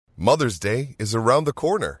Mother's Day is around the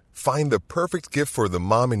corner. Find the perfect gift for the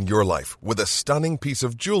mom in your life with a stunning piece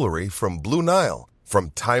of jewelry from Blue Nile.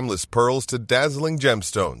 From timeless pearls to dazzling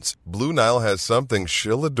gemstones, Blue Nile has something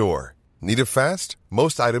she'll adore. Need it fast?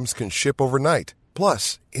 Most items can ship overnight.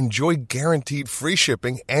 Plus, enjoy guaranteed free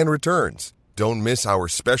shipping and returns. Don't miss our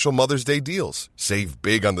special Mother's Day deals. Save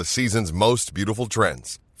big on the season's most beautiful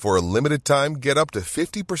trends. For a limited time, get up to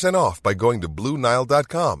 50% off by going to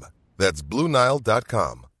BlueNile.com. That's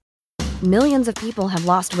BlueNile.com. Millions of people have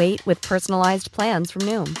lost weight with personalized plans from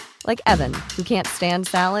Noom. Like Evan, who can't stand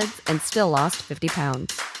salads and still lost 50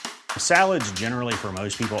 pounds. Salads generally for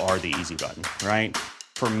most people are the easy button, right?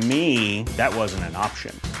 For me, that wasn't an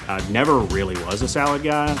option. I never really was a salad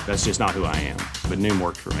guy. That's just not who I am. But Noom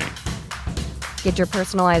worked for me. Get your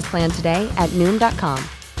personalized plan today at Noom.com.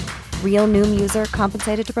 Real Noom user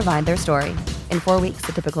compensated to provide their story. In 4 weeks,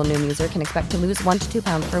 the typical Noom user can expect to lose 1 to 2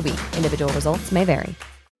 pounds per week. Individual results may vary.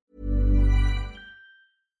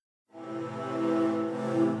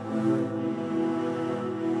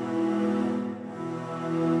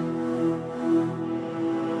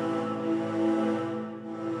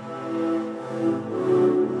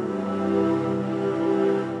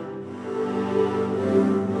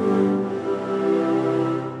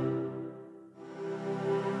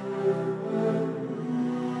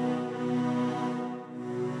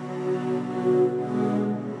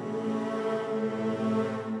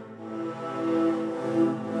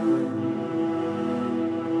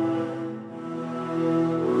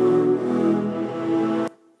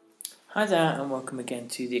 Hi there, and welcome again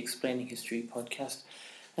to the Explaining History podcast.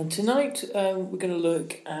 And tonight we're going to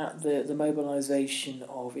look at the mobilisation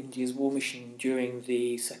of India's war machine during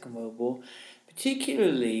the Second World War,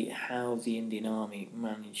 particularly how the Indian Army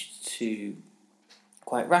managed to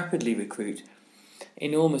quite rapidly recruit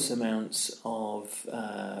enormous amounts of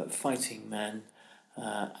fighting men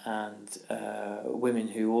and women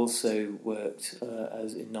who also worked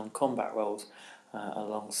as in non-combat roles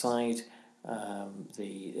alongside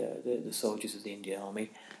the soldiers of the Indian Army,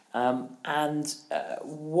 and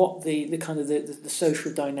what the kind of the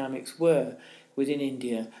social dynamics were within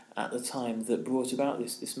India at the time that brought about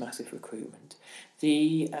this massive recruitment.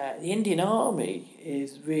 The Indian Army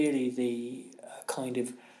is really the kind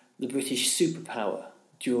of the British superpower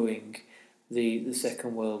during the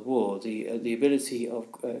Second World War. The ability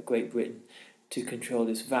of Great Britain to control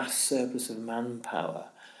this vast surplus of manpower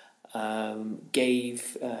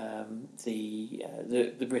gave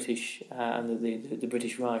the British and the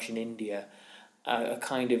British Raj in India a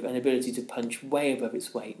kind of an ability to punch way above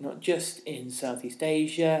its weight, not just in Southeast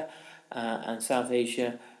Asia and South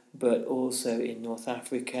Asia, but also in North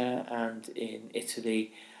Africa and in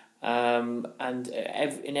Italy, and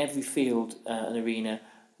in every field and arena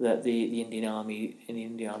that the Indian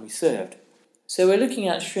Army served. So we're looking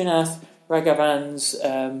at Srinath Raghavan's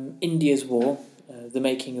India's War, the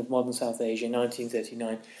making of modern South Asia,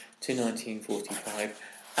 1939 to 1945.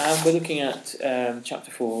 And we're looking at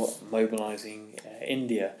Chapter 4, Mobilising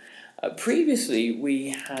India. Previously, we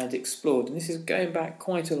had explored, and this is going back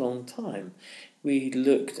quite a long time, we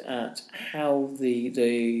looked at how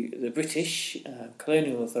the British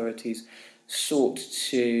colonial authorities sought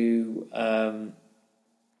to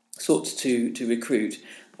recruit.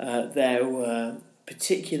 There were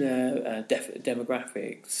particular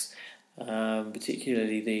demographics,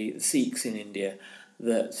 particularly the Sikhs in India,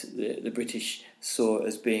 that the British saw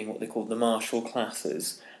as being what they called the martial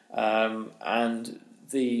classes, and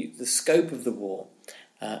the scope of the war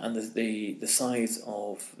and the size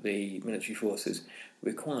of the military forces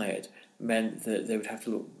required meant that they would have to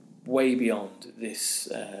look way beyond this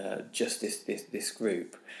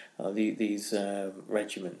group, these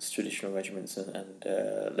regiments, traditional regiments and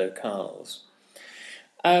locales.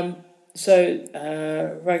 So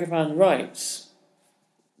Raghavan writes,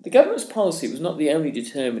 the government's policy was not the only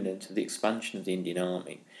determinant of the expansion of the Indian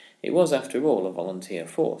Army. It was, after all, a volunteer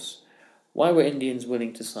force. Why were Indians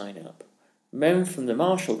willing to sign up? Men from the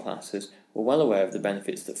martial classes were well aware of the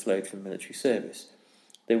benefits that flowed from military service.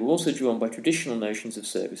 They were also drawn by traditional notions of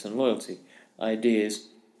service and loyalty, ideas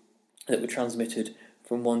that were transmitted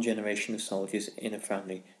from one generation of soldiers in a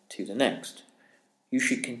family to the next. You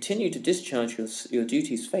should continue to discharge your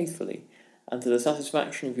duties faithfully and to the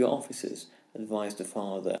satisfaction of your officers, advised a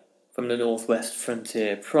father from the northwest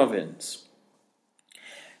frontier province.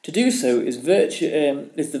 To do so is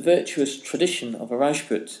the virtuous tradition of a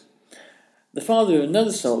Rajput. The father of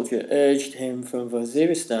another soldier urged him from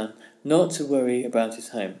Waziristan not to worry about his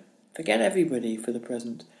home. Forget everybody for the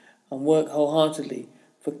present and work wholeheartedly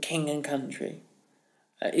for king and country.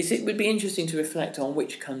 It would be interesting to reflect on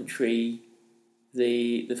which country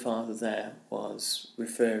the father there was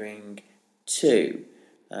referring to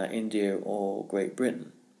India or Great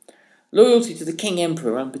Britain. Loyalty to the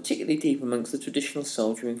King-Emperor ran particularly deep amongst the traditional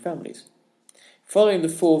soldiering families. Following the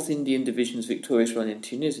 4th Indian Division's victorious run in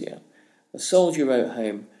Tunisia, a soldier wrote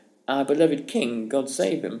home, "Our beloved King, God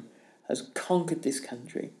save him, has conquered this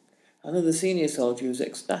country." Another senior soldier was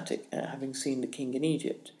ecstatic at having seen the King in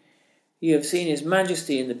Egypt. "You have seen His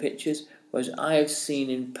Majesty in the pictures, whereas I have seen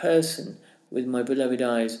in person with my beloved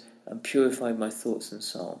eyes and purified my thoughts and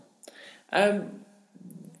soul."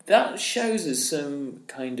 That shows us some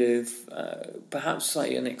kind of perhaps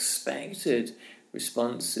slightly unexpected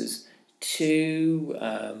responses to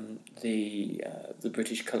the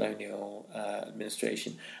British colonial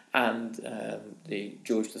administration and the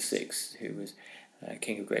George VI, who was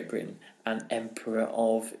King of Great Britain and Emperor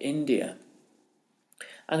of India.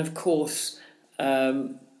 And of course,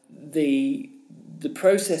 the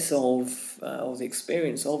process of or the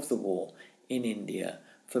experience of the war in India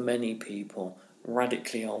for many people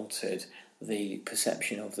radically altered the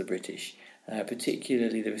perception of the British,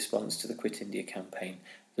 particularly the response to the Quit India campaign,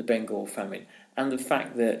 the Bengal famine, and the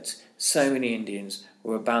fact that so many Indians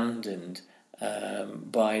were abandoned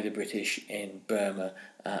by the British in Burma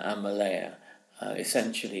and Malaya,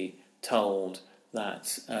 essentially told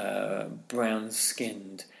that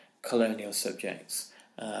brown-skinned colonial subjects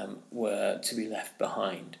were to be left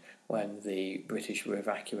behind when the British were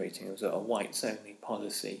evacuating. It was a whites-only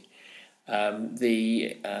policy.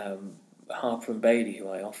 The Harper and Bailey, who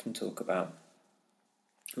I often talk about,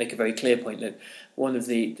 make a very clear point that one of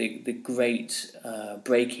the great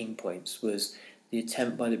breaking points was the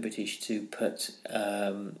attempt by the British to put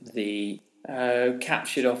the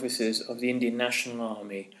captured officers of the Indian National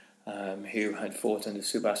Army who had fought under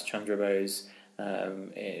Subhas Chandra Bose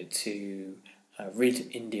to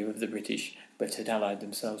rid India of the British, but had allied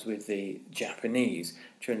themselves with the Japanese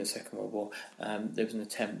during the Second World War. There was an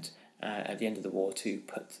attempt at the end of the war to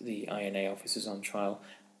put the INA officers on trial,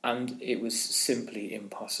 and it was simply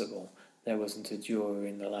impossible. There wasn't a juror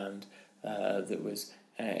in the land that was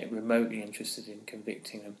remotely interested in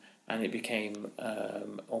convicting them, and it became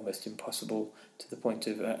almost impossible to the point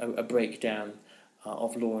of a breakdown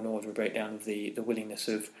of law and order, a breakdown of the willingness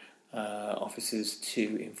of officers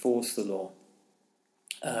to enforce the law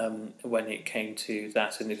when it came to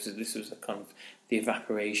that. And this was a kind of the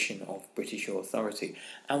evaporation of British authority.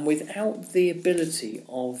 And without the ability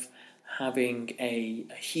of having a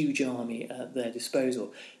huge army at their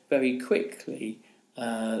disposal, very quickly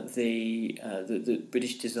the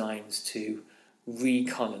British designs to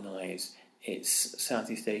recolonise its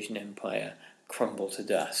Southeast Asian empire crumble to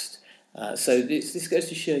dust. So this goes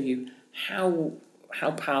to show you how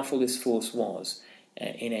powerful this force was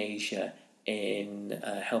in Asia in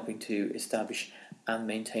helping to establish and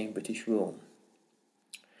maintain British rule.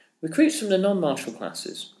 Recruits from the non-martial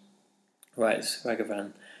classes, writes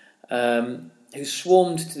Raghavan, who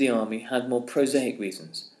swarmed to the army, had more prosaic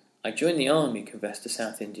reasons. "I joined the army," confessed a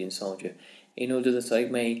South Indian soldier, "in order that I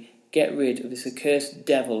may get rid of this accursed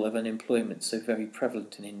devil of unemployment so very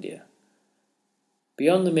prevalent in India."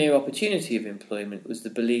 Beyond the mere opportunity of employment was the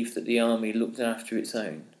belief that the army looked after its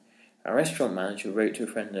own. A restaurant manager wrote to a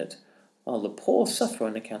friend that, while the poor suffer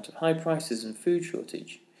on account of high prices and food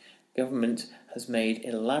shortage, government has made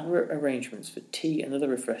elaborate arrangements for tea and other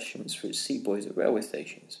refreshments for its sepoys at railway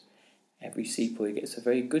stations. Every sepoy gets a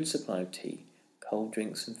very good supply of tea, cold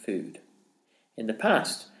drinks and food. In the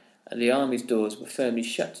past, the army's doors were firmly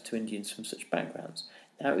shut to Indians from such backgrounds.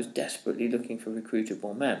 Now it was desperately looking for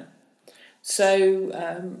recruitable men. So,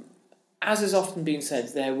 as has often been said,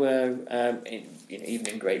 there were, even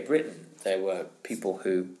in Great Britain, there were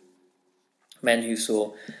men who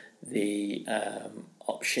saw the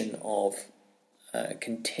option of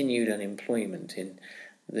continued unemployment in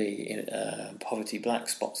the poverty black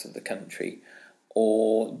spots of the country,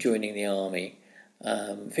 or joining the army.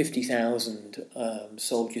 50,000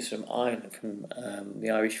 soldiers from Ireland, from the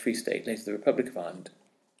Irish Free State, later the Republic of Ireland,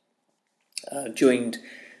 joined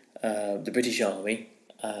the British Army,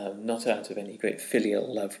 not out of any great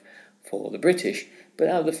filial love for the British, but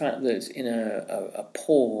out of the fact that in a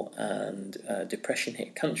poor and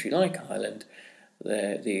depression-hit country like Ireland,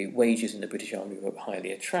 the wages in the British Army were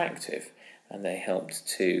highly attractive, and they helped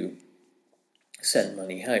to send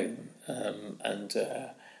money home and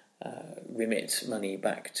remit money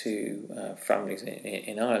back to families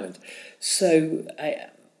in Ireland. So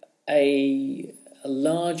a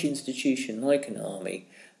large institution like an army,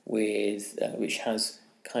 with which has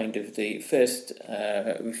kind of the first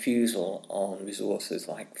refusal on resources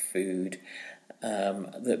like food,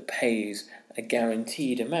 that pays a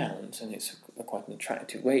guaranteed amount, and it's quite an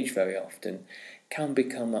attractive wage very often, can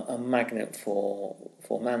become a magnet for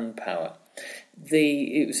manpower.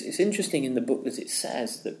 It's interesting in the book that it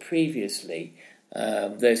says that previously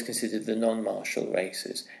those considered the non-martial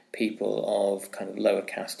races, people of kind of lower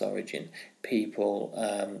caste origin, people,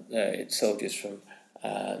 soldiers from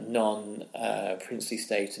non-princely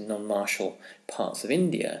state and non-martial parts of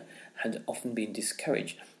India, had often been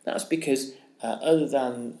discouraged. That's because other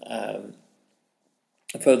than,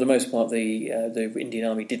 for the most part, the Indian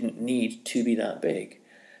army didn't need to be that big.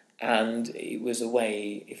 And it was a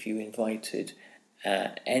way, if you invited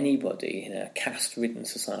anybody in a caste-ridden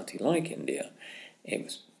society like India, it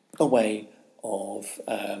was a way of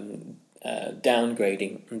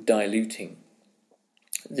downgrading and diluting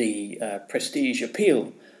the prestige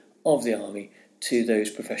appeal of the army to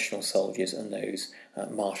those professional soldiers and those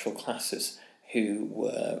martial classes who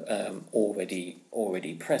were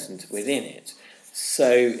already present within it.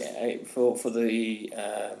 So, for the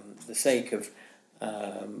sake of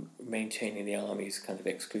maintaining the army's kind of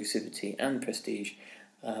exclusivity and prestige,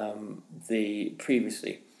 the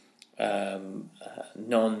previously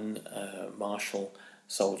non-martial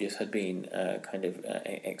soldiers had been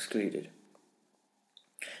excluded.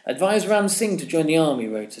 Advise Ram Singh to join the army,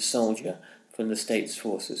 wrote a soldier from the state's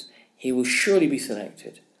forces. He will surely be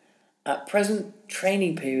selected. At present,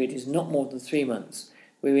 training period is not more than 3 months.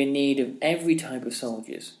 We're in need of every type of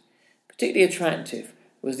soldiers. Particularly attractive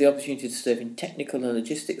was the opportunity to serve in technical and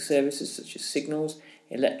logistic services such as signals,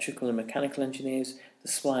 electrical and mechanical engineers, the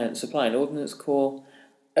supply and ordnance corps.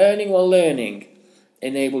 Earning while learning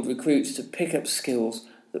enabled recruits to pick up skills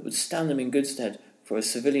that would stand them in good stead for a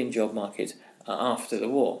civilian job market after the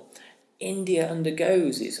war. India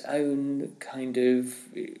undergoes its own kind of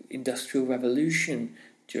industrial revolution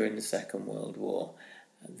during the Second World War.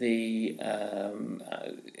 The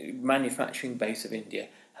manufacturing base of India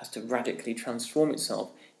has to radically transform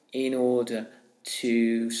itself in order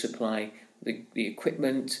to supply the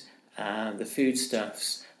equipment and the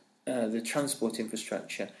foodstuffs, the transport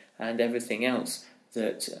infrastructure and everything else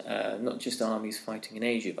that not just armies fighting in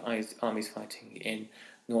Asia, but armies fighting in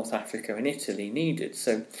North Africa and Italy needed.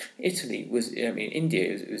 So India was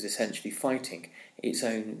essentially fighting its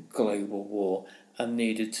own global war and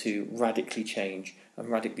needed to radically change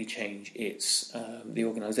its the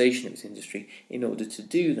organisation of its industry in order to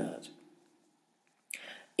do that.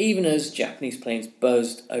 Even as Japanese planes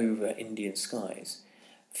buzzed over Indian skies,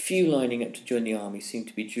 few lining up to join the army seemed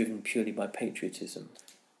to be driven purely by patriotism,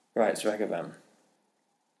 writes Raghavan.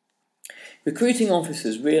 Recruiting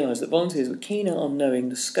officers realised that volunteers were keener on knowing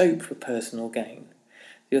the scope for personal gain.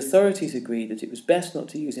 The authorities agreed that it was best not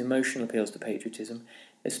to use emotional appeals to patriotism,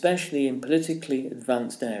 especially in politically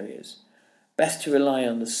advanced areas. Best to rely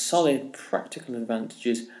on the solid practical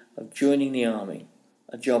advantages of joining the army.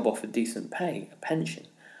 A job offered decent pay, a pension,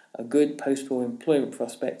 a good post-war employment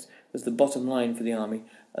prospect was the bottom line for the army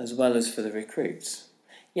as well as for the recruits.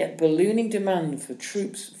 Yet ballooning demand for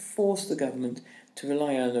troops forced the government to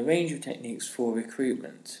rely on a range of techniques for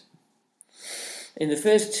recruitment. In the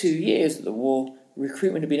first 2 years of the war,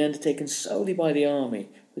 recruitment had been undertaken solely by the army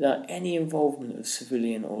without any involvement of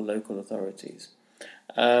civilian or local authorities.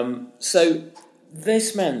 So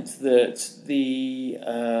this meant that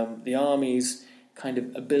the army's kind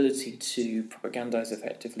of ability to propagandise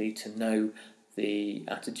effectively, to know the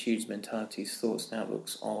attitudes, mentalities, thoughts and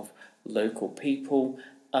outlooks of local people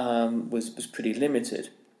was pretty limited.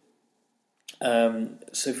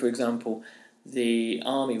 So, for example, the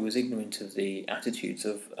army was ignorant of the attitudes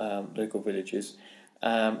of local villagers,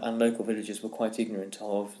 and local villagers were quite ignorant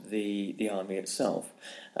of the army itself.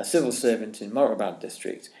 A civil servant in Morabad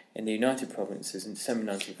district in the United Provinces in December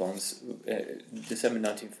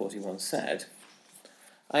 1941 said,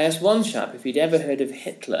 I asked one chap if he'd ever heard of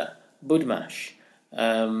Hitler, Budmash,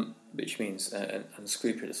 which means an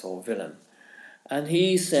unscrupulous or villain, and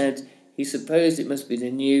he said he supposed it must be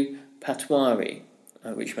the new Patwari,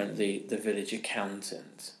 which meant the village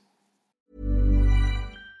accountant.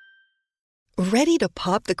 Ready to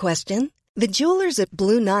pop the question? The jewelers at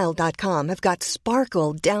BlueNile.com have got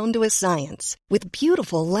sparkle down to a science with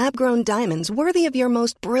beautiful lab-grown diamonds worthy of your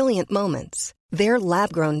most brilliant moments. Their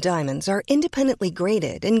lab-grown diamonds are independently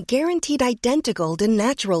graded and guaranteed identical to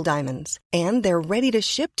natural diamonds, and they're ready to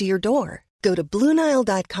ship to your door. Go to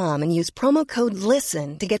BlueNile.com and use promo code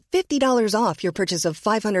LISTEN to get $50 off your purchase of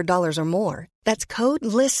 $500 or more. That's code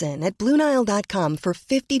LISTEN at BlueNile.com for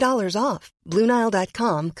 $50 off.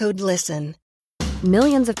 BlueNile.com, code LISTEN.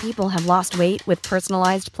 Millions of people have lost weight with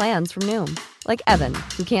personalized plans from Noom. Like Evan,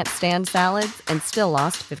 who can't stand salads and still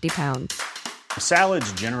lost 50 pounds.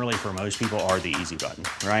 Salads generally for most people are the easy button,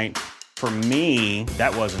 right? For me,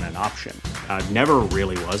 that wasn't an option. I never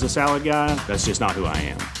really was a salad guy. That's just not who I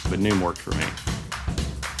am. But Noom worked for me.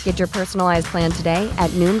 Get your personalized plan today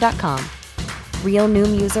at Noom.com. Real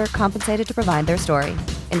Noom user compensated to provide their story.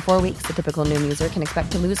 In 4 weeks, the typical Noom user can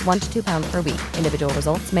expect to lose 1 to 2 pounds per week. Individual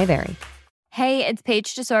results may vary. Hey, it's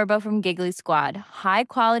Paige DeSorbo from Giggly Squad. High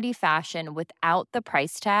quality fashion without the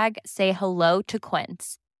price tag. Say hello to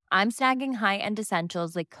Quince. I'm snagging high-end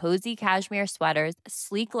essentials like cozy cashmere sweaters,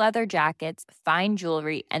 sleek leather jackets, fine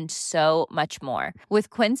jewelry, and so much more. With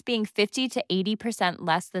Quince being 50 to 80%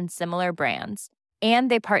 less than similar brands.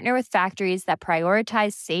 And they partner with factories that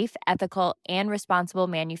prioritize safe, ethical, and responsible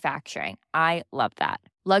manufacturing. I love that.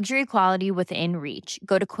 Luxury quality within reach.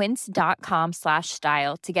 Go to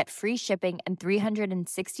quince.com/style to get free shipping and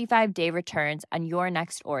 365-day returns on your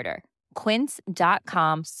next order.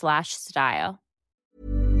 Quince.com/style.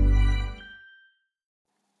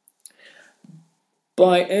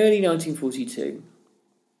 By early 1942,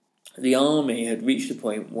 the army had reached a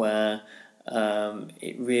point where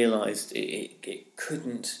it realised it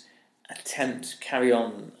couldn't attempt to carry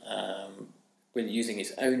on with using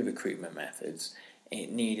its own recruitment methods. It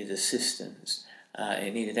needed assistance.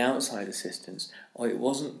 It needed outside assistance, or it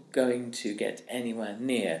wasn't going to get anywhere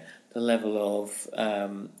near the level of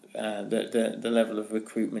the level of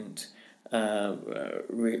recruitment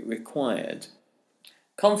required.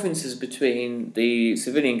 Conferences between the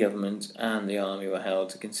civilian government and the army were held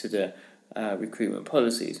to consider recruitment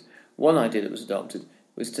policies. One idea that was adopted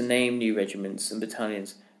was to name new regiments and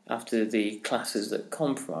battalions after the classes that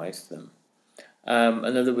comprised them.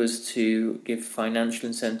 Another was to give financial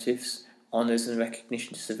incentives, honours and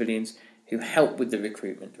recognition to civilians who helped with the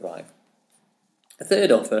recruitment drive. A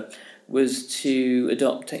third offer was to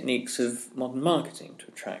adopt techniques of modern marketing to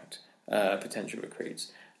attract potential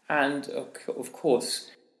recruits. And, of course,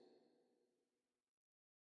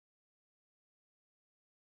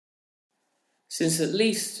 since at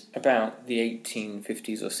least about the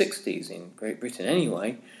 1850s or 60s, in Great Britain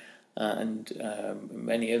anyway, and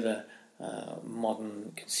many other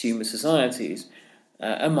modern consumer societies,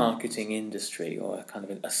 a marketing industry, or a kind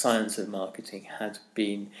of a science of marketing, had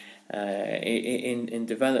been in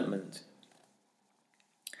development.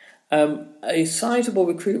 A sizable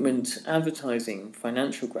recruitment advertising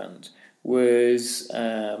financial grant was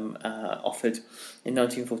offered in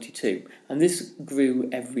 1942, and this grew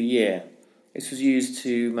every year. This was used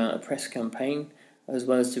to mount a press campaign, as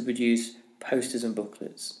well as to produce posters and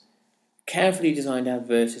booklets. Carefully designed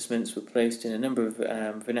advertisements were placed in a number of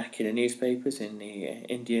vernacular newspapers in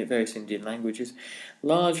the various Indian languages.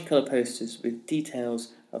 Large colour posters with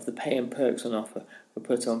details of the pay and perks on offer were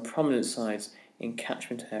put on prominent signs in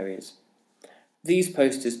catchment areas. These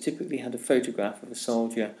posters typically had a photograph of a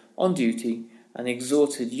soldier on duty and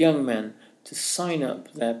exhorted young men to sign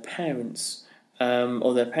up their parents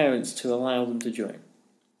or their parents to allow them to join.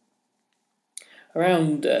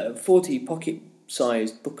 Around 40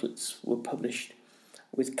 pocket-sized booklets were published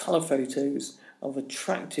with colour photos of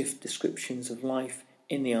attractive descriptions of life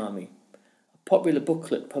in the army. A popular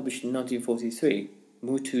booklet published in 1943,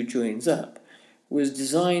 Mutu Joins Up, was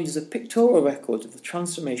designed as a pictorial record of the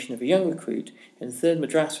transformation of a young recruit in the 3rd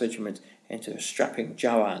Madras Regiment into a strapping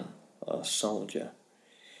Jawan, or soldier.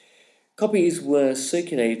 Copies were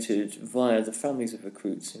circulated via the families of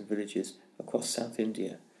recruits in villages across South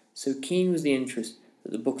India. So keen was the interest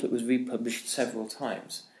that the booklet was republished several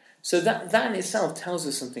times. So that in itself tells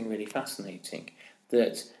us something really fascinating,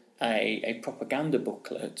 that a propaganda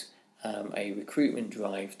booklet, a recruitment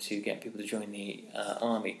drive to get people to join the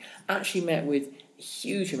army, actually met with a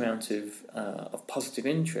huge amount of positive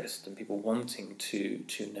interest and people wanting to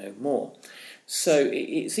know more. So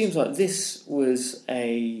it seems like this was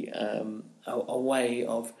a way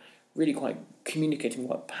of really quite communicating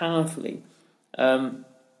quite powerfully. Other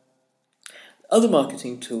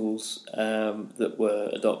marketing tools that were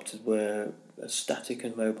adopted were static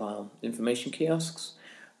and mobile information kiosks,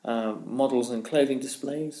 models and clothing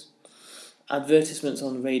displays, advertisements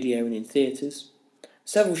on radio and in theatres,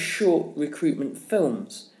 several short recruitment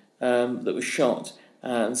films that were shot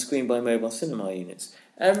and screened by mobile cinema units.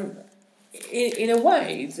 In a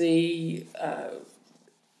way, the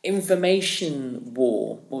information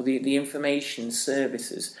war, or the information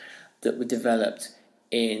services that were developed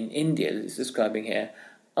in India, that it's describing here,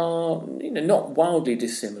 are not wildly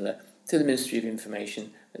dissimilar to the Ministry of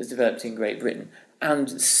Information that is developed in Great Britain,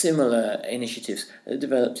 and similar initiatives that are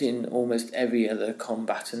developed in almost every other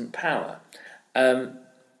combatant power.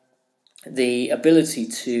 The ability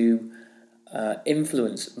to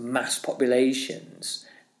influence mass populations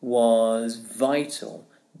was vital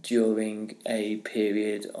during a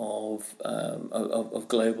period of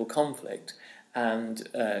global conflict, and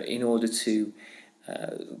in order to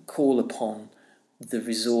call upon the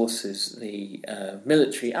resources, the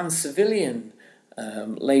military and civilian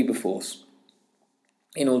labour force,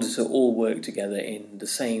 in order to all work together in the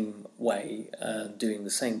same way, doing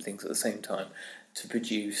the same things at the same time, to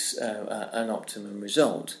produce an optimum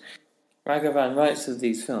result. Raghavan writes of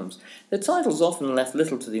these films, the titles often left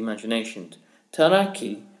little to the imagination.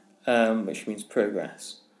 Taraki, which means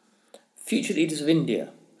progress, Future Leaders of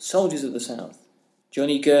India, Soldiers of the South,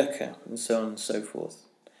 Johnny Gurkha, and so on and so forth.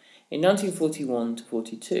 In 1941 to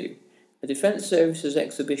 42, a Defence Services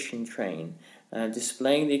exhibition train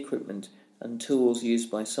displaying the equipment and tools used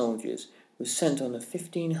by soldiers was sent on a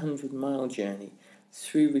 1,500-mile journey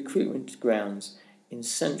through recruitment grounds in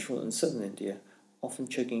central and southern India, often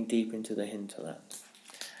chugging deep into the hinterland.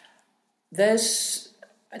 There's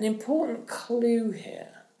an important clue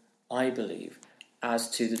here, I believe, as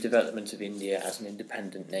to the development of India as an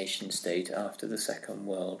independent nation-state after the Second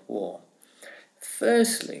World War.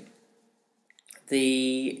 Firstly,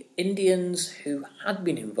 the Indians who had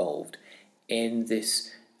been involved in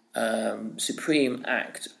this supreme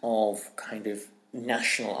act of kind of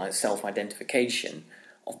national self-identification,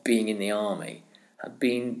 of being in the army, had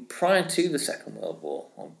been, prior to the Second World War,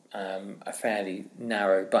 a fairly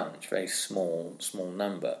narrow bunch, very small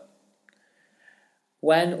number.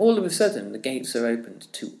 When all of a sudden the gates are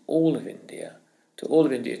opened to all of India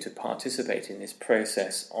to participate in this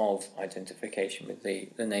process of identification with the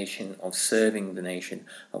nation, of serving the nation,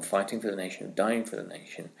 of fighting for the nation, of dying for the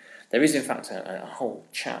nation. There is, in fact, a whole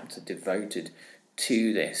chapter devoted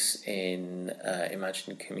to this in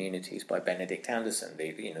Imagined Communities by Benedict Anderson,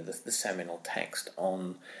 the seminal text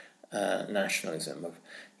on nationalism, of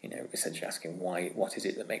essentially asking what is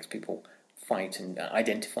it that makes people fight and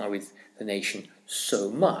identify with the nation so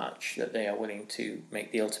much that they are willing to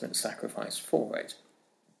make the ultimate sacrifice for it.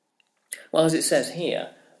 Well, as it says here,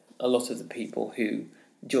 a lot of the people who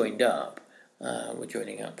joined up were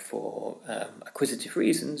joining up for acquisitive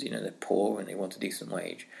reasons. They're poor and they want a decent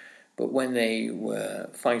wage. But when they were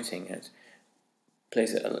fighting at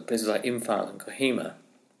places like Imphal and Kohima,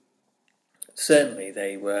 certainly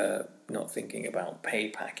they were not thinking about pay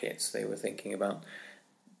packets. They were thinking about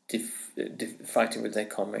fighting with their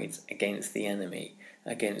comrades against the enemy,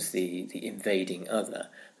 against the invading other.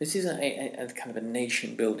 This is a kind of a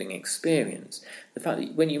nation-building experience. The fact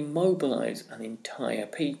that when you mobilise an entire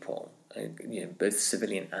people, both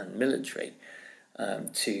civilian and military,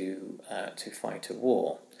 to fight a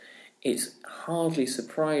war, it's hardly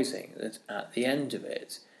surprising that at the end of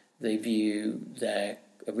it, they view their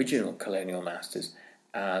original colonial masters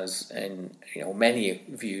many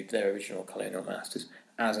viewed their original colonial masters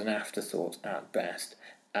as an afterthought at best,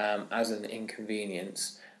 as an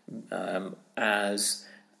inconvenience, as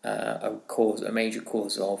a major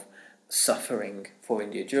cause of suffering for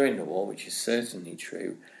India during the war, which is certainly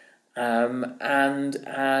true, and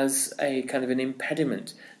as a kind of an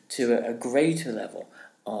impediment to a greater level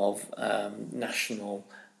of national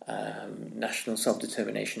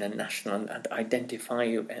self-determination and national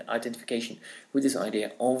identification with this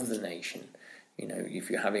idea of the nation. If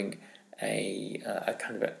you're having a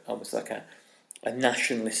kind of almost like a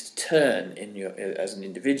nationalist turn as an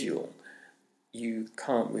individual, you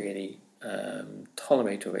can't really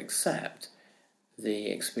tolerate or accept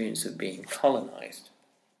the experience of being colonised.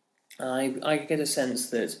 I get a sense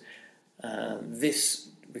that this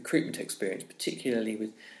recruitment experience, particularly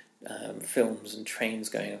with films and trains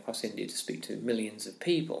going across India to speak to millions of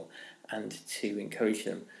people and to encourage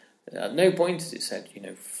them, at no point is it said,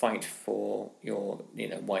 fight for your,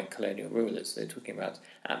 white colonial rulers. They're talking about,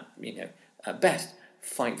 at best,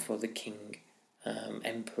 fight for the king,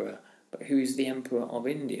 emperor, but who is the emperor of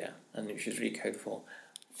India, and which is really code for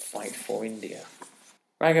fight for India.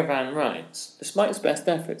 Raghavan writes, despite its best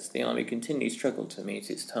efforts, the army continued to struggle to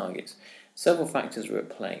meet its targets. Several factors were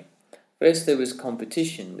at play. First, there was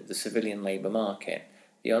competition with the civilian labour market.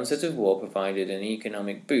 The onset of war provided an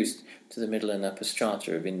economic boost to the middle and upper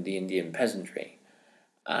strata of the Indian peasantry.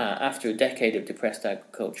 After a decade of depressed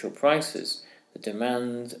agricultural prices, the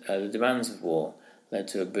demands of war led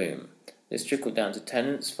to a boom. This trickled down to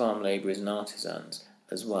tenants, farm labourers and artisans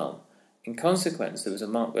as well. In consequence, there was a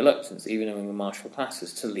marked reluctance, even among the martial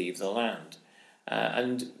classes, to leave the land.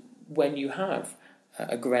 And when you have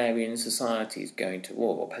agrarian societies going to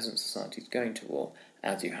war, or peasant societies going to war,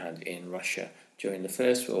 as you had in Russia during the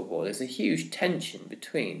First World War, there's a huge tension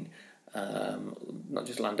between not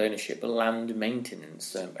just land ownership, but land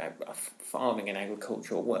maintenance, farming and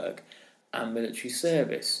agricultural work, and military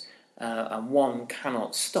service. and one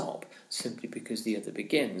cannot stop simply because the other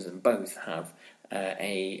begins, and both have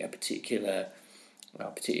a particular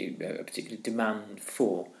demand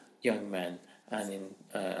for young men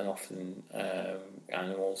and often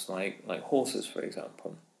animals like horses, for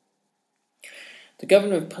example. The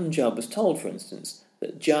governor of Punjab was told, for instance,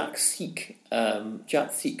 that Jat Sikh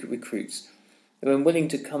recruits were unwilling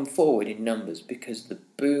to come forward in numbers because the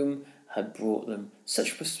boom had brought them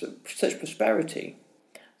such prosperity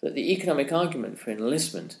that the economic argument for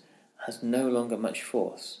enlistment has no longer much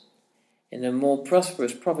force. In the more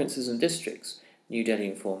prosperous provinces and districts, New Delhi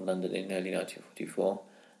informed London in early 1944,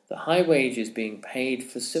 the high wages being paid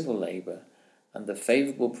for civil labour and the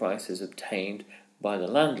favourable prices obtained by the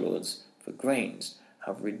landlords for grains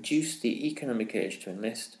have reduced the economic urge to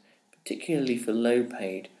enlist, particularly for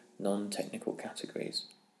low-paid, non-technical categories.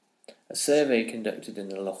 A survey conducted in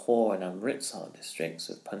the Lahore and Amritsar districts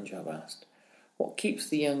of Punjab asked, what keeps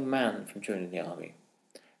the young man from joining the army?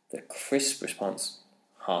 The crisp response,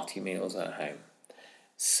 hearty meals at home.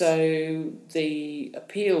 So the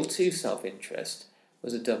appeal to self-interest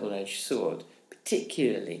was a double-edged sword,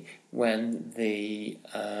 particularly when the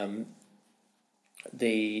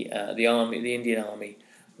Indian Army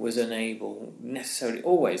was unable necessarily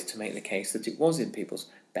always to make the case that it was in people's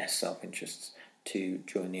best self-interests to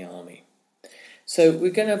join the army. So we're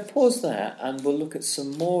going to pause there, and we'll look at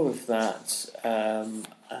some more of that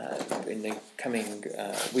in the coming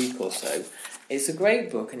week or so. It's a great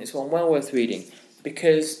book, and it's one well worth reading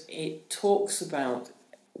because it talks about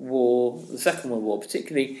war, the Second World War,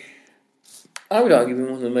 particularly, I would argue, in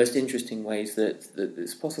one of the most interesting ways that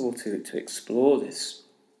it's possible to explore this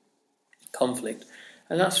conflict,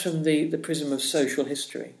 and that's from the prism of social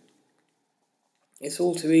history. It's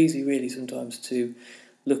all too easy, really, sometimes to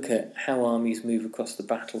look at how armies move across the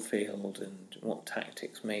battlefield and what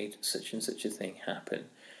tactics made such and such a thing happen.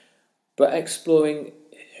 But exploring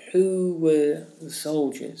who were the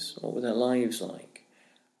soldiers, what were their lives like,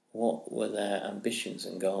 what were their ambitions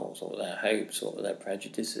and goals, what were their hopes, what were their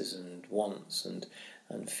prejudices and wants and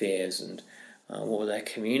fears, and what were their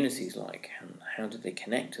communities like, and how did they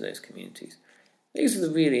connect to those communities? These are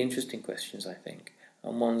the really interesting questions, I think,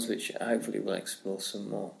 and ones which hopefully we'll explore some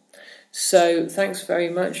more. So thanks very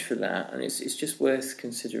much for that, and it's just worth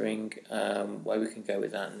considering where we can go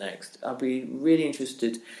with that next. I'll be really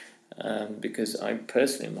interested because I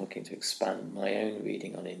personally am looking to expand my own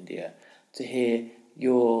reading on India, to hear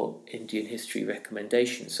your Indian history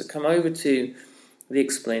recommendations. So come over to the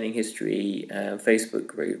Explaining History Facebook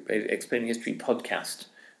group, Explaining History podcast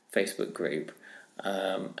Facebook group,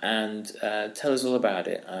 and tell us all about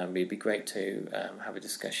it. It'd be great to have a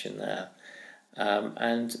discussion there.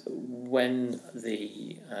 And when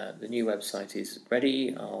the new website is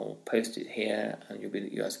ready, I'll post it here, and you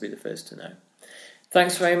guys will be the first to know.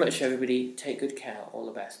 Thanks very much, everybody. Take good care. All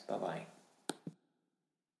the best. Bye-bye.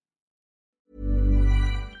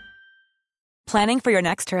 Planning for your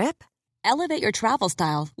next trip? Elevate your travel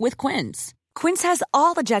style with Quince. Quince has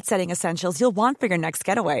all the jet-setting essentials you'll want for your next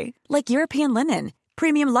getaway, like European linen,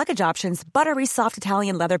 premium luggage options, buttery soft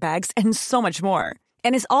Italian leather bags, and so much more.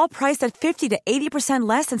 And is all priced at 50 to 80%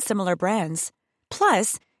 less than similar brands.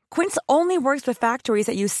 Plus, Quince only works with factories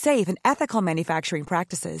that use safe and ethical manufacturing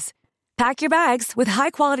practices. Pack your bags with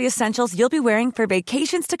high-quality essentials you'll be wearing for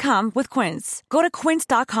vacations to come with Quince. Go to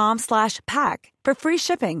quince.com/pack for free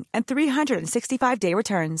shipping and 365-day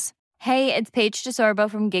returns. Hey, it's Paige DeSorbo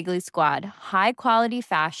from Giggly Squad. High quality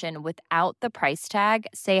fashion without the price tag.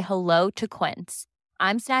 Say hello to Quince.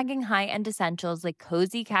 I'm snagging high-end essentials like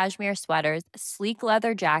cozy cashmere sweaters, sleek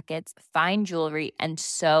leather jackets, fine jewelry, and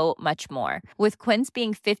so much more. With Quince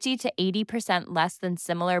being 50 to 80% less than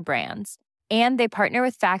similar brands. And they partner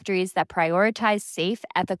with factories that prioritize safe,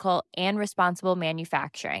 ethical, and responsible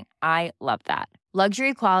manufacturing. I love that.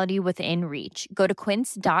 Luxury quality within reach. Go to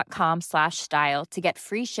quince.com/style to get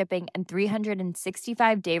free shipping and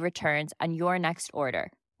 365-day returns on your next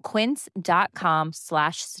order.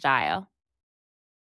 Quince.com/style.